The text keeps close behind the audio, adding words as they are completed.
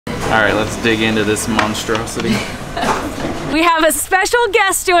right, let's dig into this monstrosity. We have a special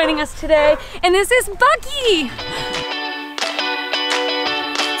guest joining us today, and this is Bucky.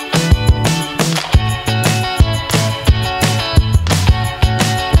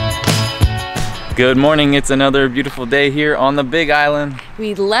 Good morning, it's another beautiful day here on the Big Island.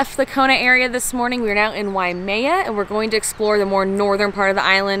 We left the Kona area this morning. We're now in Waimea, and we're going to explore the more northern part of the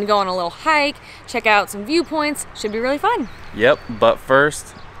island, go on a little hike, check out some viewpoints. Should be really fun. Yep, but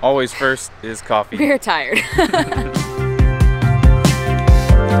first, always first, is coffee. We're tired.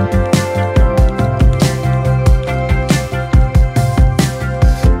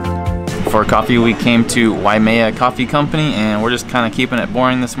 For coffee, we came to Waimea Coffee Company, and we're just kind of keeping it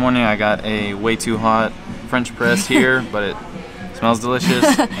boring this morning. I got a way too hot French press here, but it smells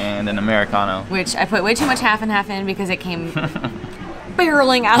delicious, and an Americano. Which I put way too much half and half in because it came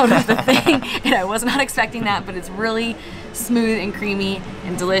barreling out of the thing, and I was not expecting that, but it's really smooth and creamy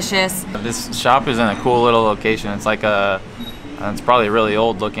and delicious. This shop is in a cool little location. It's like it's probably really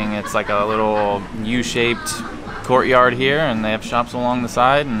old looking. It's like a little U-shaped courtyard here, and they have shops along the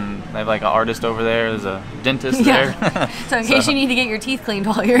side, and they have like an artist over there. There's a dentist there. So in case you need to get your teeth cleaned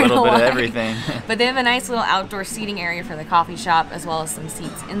while you're in Hawaii. A little bit of everything. But they have a nice little outdoor seating area for the coffee shop, as well as some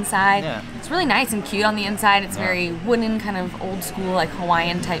seats inside. Yeah. It's really nice and cute on the inside. It's very wooden, kind of old school, like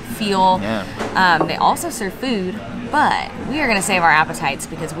Hawaiian type feel. Yeah. They also serve food, but we are gonna save our appetites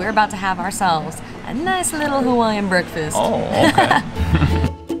because we're about to have ourselves a nice little Hawaiian breakfast. Oh, okay.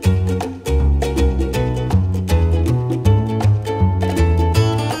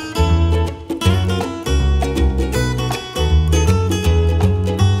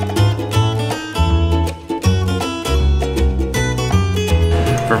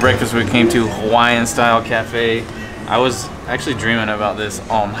 For breakfast, we came to Hawaiian style cafe. I was actually dreaming about this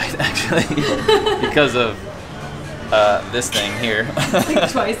all night, actually, because of this thing here. It's like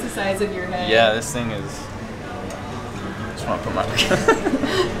twice the size of your head. Yeah, this thing is. Just want to put my.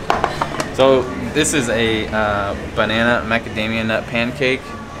 So this is a banana macadamia nut pancake.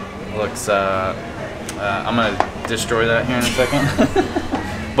 Looks. I'm gonna destroy that here in a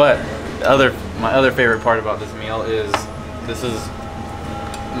second. But my other favorite part about this meal is this is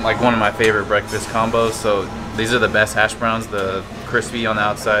like one of my favorite breakfast combos. So these are the best hash browns, the crispy on the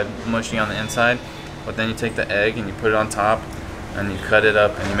outside, mushy on the inside. But then you take the egg and you put it on top, and you cut it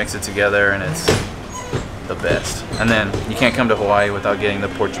up and you mix it together, and it's the best. And then you can't come to Hawaii without getting the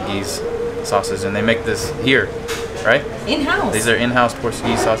Portuguese sauces, and they make this here, right? In-house. These are in-house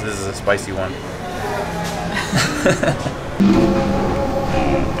Portuguese sauces. This is a spicy one.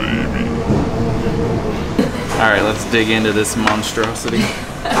 All right, let's dig into this monstrosity.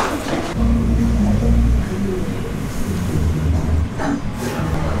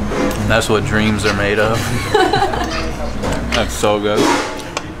 That's what dreams are made of. That's so good.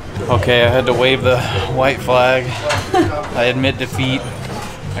 Okay, I had to wave the white flag. I admit defeat.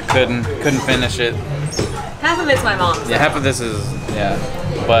 I couldn't finish it. Half of it's my mom's. Yeah, half of this is,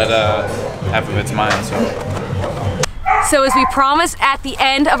 but half of it's mine, so. So as we promised at the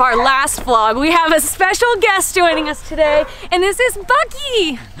end of our last vlog, we have a special guest joining us today, and this is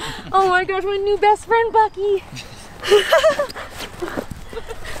Bucky. Oh my gosh, my new best friend, Bucky.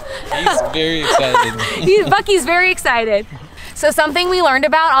 He's very excited. Bucky's very excited. So something we learned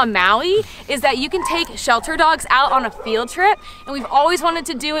about on Maui is that you can take shelter dogs out on a field trip, and we've always wanted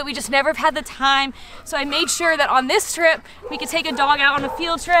to do it, we just never have had the time. So I made sure that on this trip, we could take a dog out on a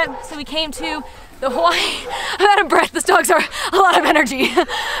field trip. So we came to the Hawaii, I'm out of breath, these dogs are a lot of energy.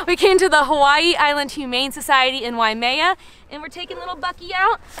 We came to the Hawaii Island Humane Society in Waimea, and we're taking little Bucky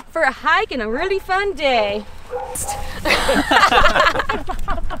out for a hike and a really fun day.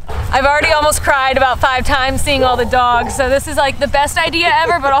 I've already almost cried about 5 times seeing all the dogs, so this is like the best idea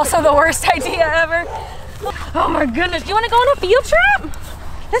ever, but also the worst idea ever. Oh my goodness, do you want to go on a field trip?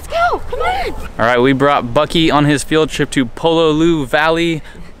 Let's go, come on. All right, we brought Bucky on his field trip to Pololu Valley.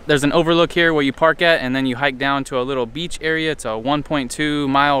 There's an overlook here where you park at, and then you hike down to a little beach area. It's a 1.2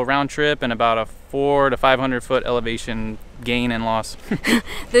 mile round trip and about a 400 to 500 foot elevation gain and loss.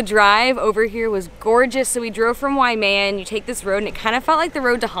 The drive over here was gorgeous. So we drove from Waimea, and you take this road, and it kind of felt like the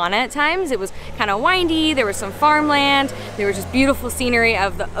road to Hana at times. It was kind of windy, there was some farmland, there was just beautiful scenery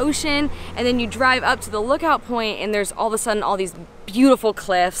of the ocean, and then you drive up to the lookout point, and there's all of a sudden all these beautiful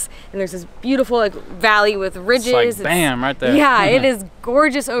cliffs, and there's this beautiful like valley with ridges. It's like bam, right there. Yeah, it is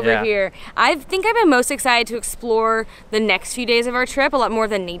gorgeous over here. I think I've been most excited to explore the next few days of our trip, a lot more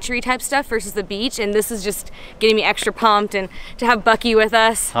of the nature-y type stuff versus the beach, and this is just getting me extra pumped, and to have Bucky with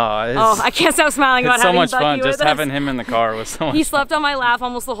us. Oh, I can't stop smiling about having Bucky with us. It's so much fun, just having him in the car was so much He slept on my lap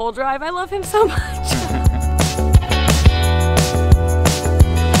almost the whole drive. I love him so much.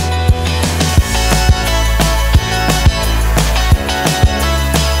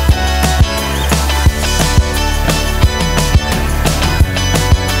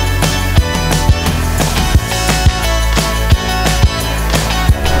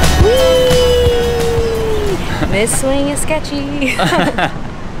 this swing is sketchy.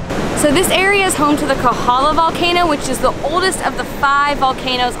 So this area is home to the Kohala volcano, which is the oldest of the 5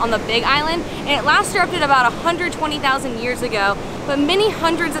 volcanoes on the Big Island, and it last erupted about 120,000 years ago, but many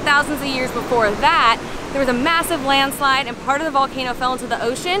hundreds of thousands of years before that, there was a massive landslide and part of the volcano fell into the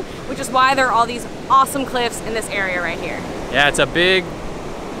ocean, which is why there are all these awesome cliffs in this area right here. Yeah, it's a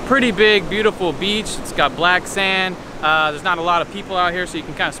pretty big, beautiful beach. It's got black sand. There's not a lot of people out here, so you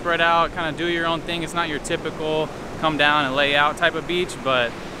can kind of spread out, kind of do your own thing. It's not your typical come down and lay out type of beach,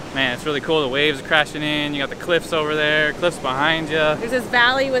 but man, it's really cool. The waves are crashing in. You got the cliffs over there, cliffs behind you. There's this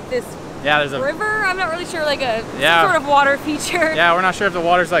valley with this there's a river. I'm not really sure, like some sort of water feature. Yeah, we're not sure if the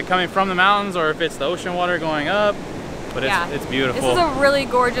water's like coming from the mountains or if it's the ocean water going up, but it's beautiful. This is a really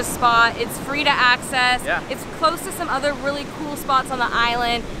gorgeous spot. It's free to access. Yeah. It's close to some other really cool spots on the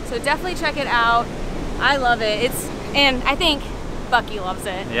island, so definitely check it out. I love it. And I think Bucky loves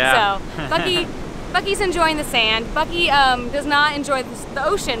it. Yeah. So Bucky's enjoying the sand. Bucky does not enjoy the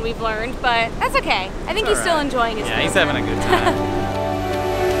ocean, we've learned, but that's okay. I think he's still enjoying his trip. He's having a good time.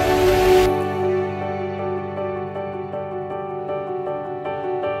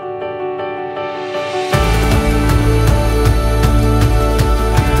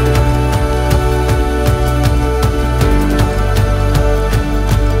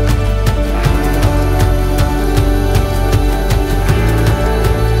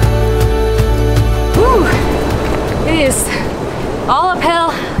 All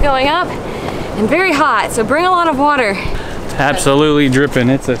uphill, going up, and very hot, so bring a lot of water. Absolutely dripping.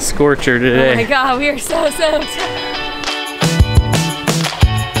 It's a scorcher today. Oh my God, we are so soaked.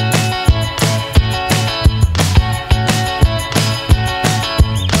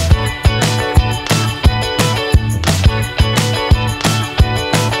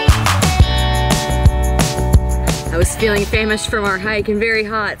 I was feeling famished from our hike and very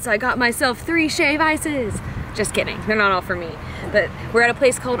hot, so I got myself 3 shave ices. Just kidding, they're not all for me. But we're at a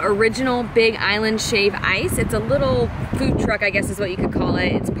place called Original Big Island Shave Ice. It's a little food truck, I guess is what you could call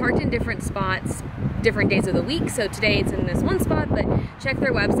it. It's parked in different spots, different days of the week. So today it's in this one spot, but check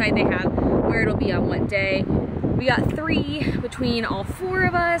their website. They have where it'll be on what day. We got 3 between all 4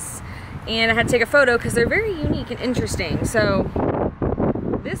 of us, and I had to take a photo because they're very unique and interesting. So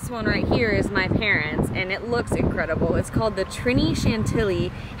this one right here is my parents, and it looks incredible. It's called the Trini Chantilly.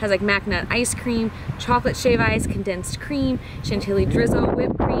 It has like mac nut ice cream, chocolate shave ice, condensed cream, chantilly drizzle,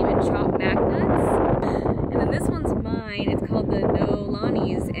 whipped cream, and chopped mac nuts. And then this one's mine. It's called the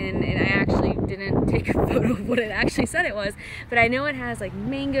Nolani's, and I actually didn't take a photo of what it actually said it was, but I know it has like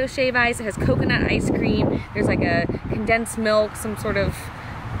mango shave ice, it has coconut ice cream, there's like a condensed milk, some sort of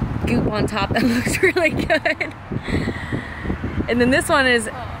goop on top that looks really good. And then this one is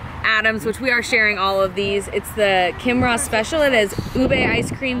Adam's, which we are sharing all of these. It's the Kimra Special. It has ube ice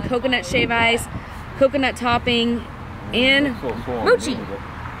cream, coconut shave ice, coconut topping, and mochi.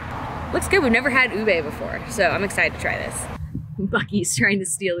 Looks good. We've never had ube before, so I'm excited to try this. Bucky's trying to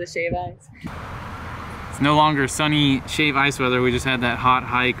steal the shave ice. It's no longer sunny shave ice weather. We just had that hot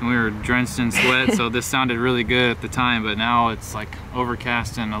hike and we were drenched in sweat, so this sounded really good at the time, but now it's like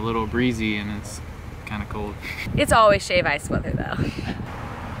overcast and a little breezy and it's kind of cold. It's always shave ice weather though.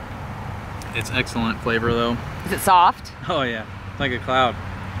 It's excellent flavor though. Is it soft? Oh yeah, it's like a cloud.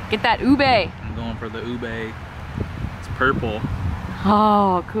 Get that ube. I'm going for the ube. It's purple.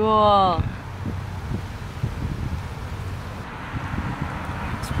 Oh, cool.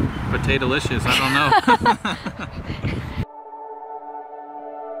 It's potato-licious, I don't know.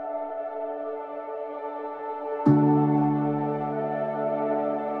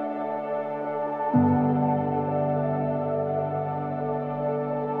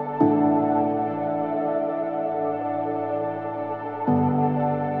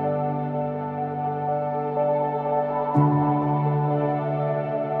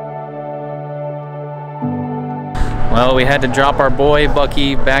 Well, we had to drop our boy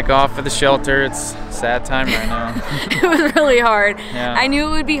Bucky back off at the shelter. It's a sad time right now. It was really hard. Yeah. I knew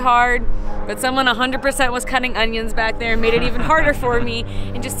it would be hard, but someone 100% was cutting onions back there and made it even harder for me.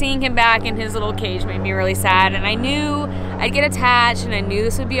 And just seeing him back in his little cage made me really sad. And I knew I'd get attached and I knew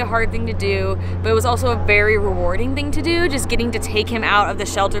this would be a hard thing to do, but it was also a very rewarding thing to do, just getting to take him out of the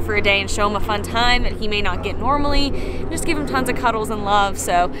shelter for a day and show him a fun time that he may not get normally, and just give him tons of cuddles and love.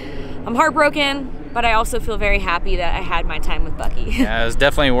 So I'm heartbroken, but I also feel very happy that I had my time with Bucky. Yeah, it was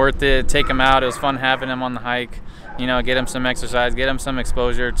definitely worth it. Take him out. It was fun having him on the hike. You know, get him some exercise, get him some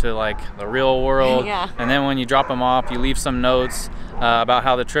exposure to like the real world. Yeah. And then when you drop him off, you leave some notes about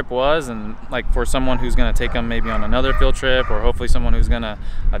how the trip was, and like for someone who's gonna take him maybe on another field trip, or hopefully someone who's gonna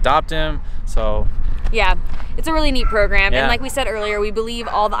adopt him. So Yeah, it's a really neat program. Yeah. And like we said earlier, we believe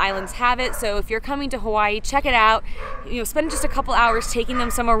all the islands have it. So if you're coming to Hawaii, check it out. You know, spend just a couple hours taking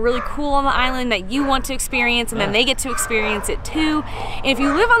them somewhere really cool on the island that you want to experience, and then they get to experience it too. And if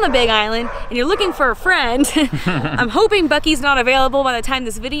you live on the Big Island and you're looking for a friend, I'm hoping Bucky's not available by the time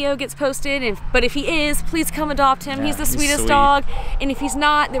this video gets posted. But if he is, please come adopt him. Yeah, he's the sweetest sweet dog. And if he's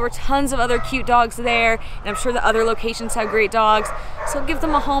not, there were tons of other cute dogs there. And I'm sure the other locations have great dogs. So give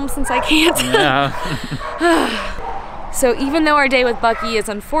them a home since I can't. Yeah. So even though our day with Bucky is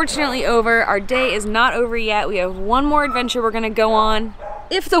unfortunately over, our day is not over yet. We have one more adventure we're gonna go on,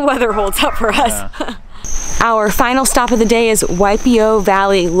 if the weather holds up for us. Yeah. Our final stop of the day is Waipio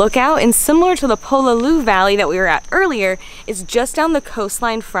Valley Lookout, and similar to the Pololu Valley that we were at earlier, it's just down the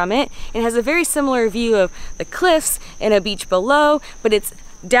coastline from it. It has a very similar view of the cliffs and a beach below, but it's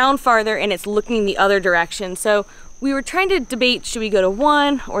down farther and it's looking the other direction. So we were trying to debate, should we go to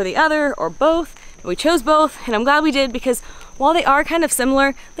one or the other or both? We chose both, and I'm glad we did, because while they are kind of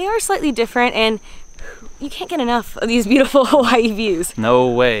similar, they are slightly different, and you can't get enough of these beautiful Hawaii views. No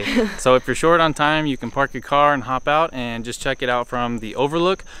way. So if you're short on time, you can park your car and hop out and just check it out from the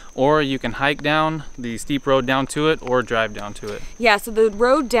overlook, or you can hike down the steep road down to it or drive down to it. Yeah, so the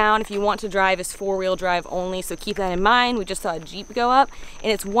road down, if you want to drive, is four-wheel drive only, so keep that in mind. We just saw a Jeep go up,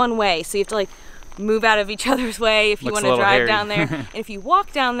 and it's one way, so you have to like move out of each other's way if you want to drive hairy down there. And if you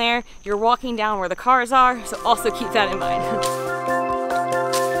walk down there, you're walking down where the cars are, so also keep that in mind.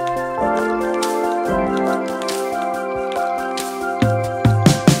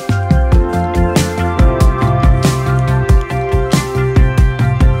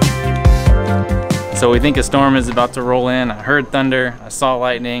 So we think a storm is about to roll in. I heard thunder, I saw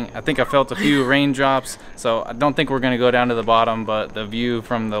lightning, I think I felt a few raindrops, so I don't think we're gonna go down to the bottom, but the view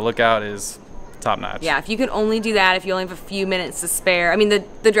from the lookout is top notch. Yeah, if you could only do that, if you only have a few minutes to spare. I mean,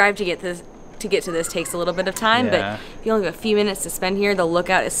 the drive to get to this takes a little bit of time, yeah. But if you only have a few minutes to spend here, the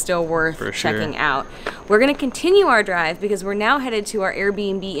lookout is still worth For checking sure. out. We're gonna continue our drive because we're now headed to our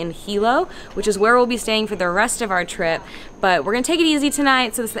Airbnb in Hilo, which is where we'll be staying for the rest of our trip. But we're gonna take it easy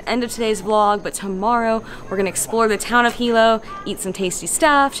tonight, so this is the end of today's vlog, but tomorrow we're gonna explore the town of Hilo, eat some tasty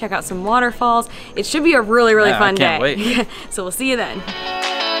stuff, check out some waterfalls. It should be a really, really fun day. I can't wait. So we'll see you then.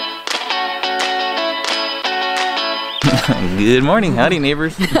 Good morning, howdy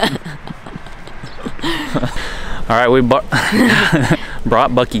neighbors. All right, we brought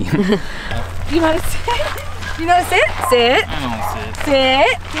Bucky. You know how to sit? You know how to sit? Sit. I don't sit.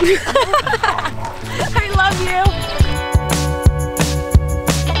 Sit. I love you.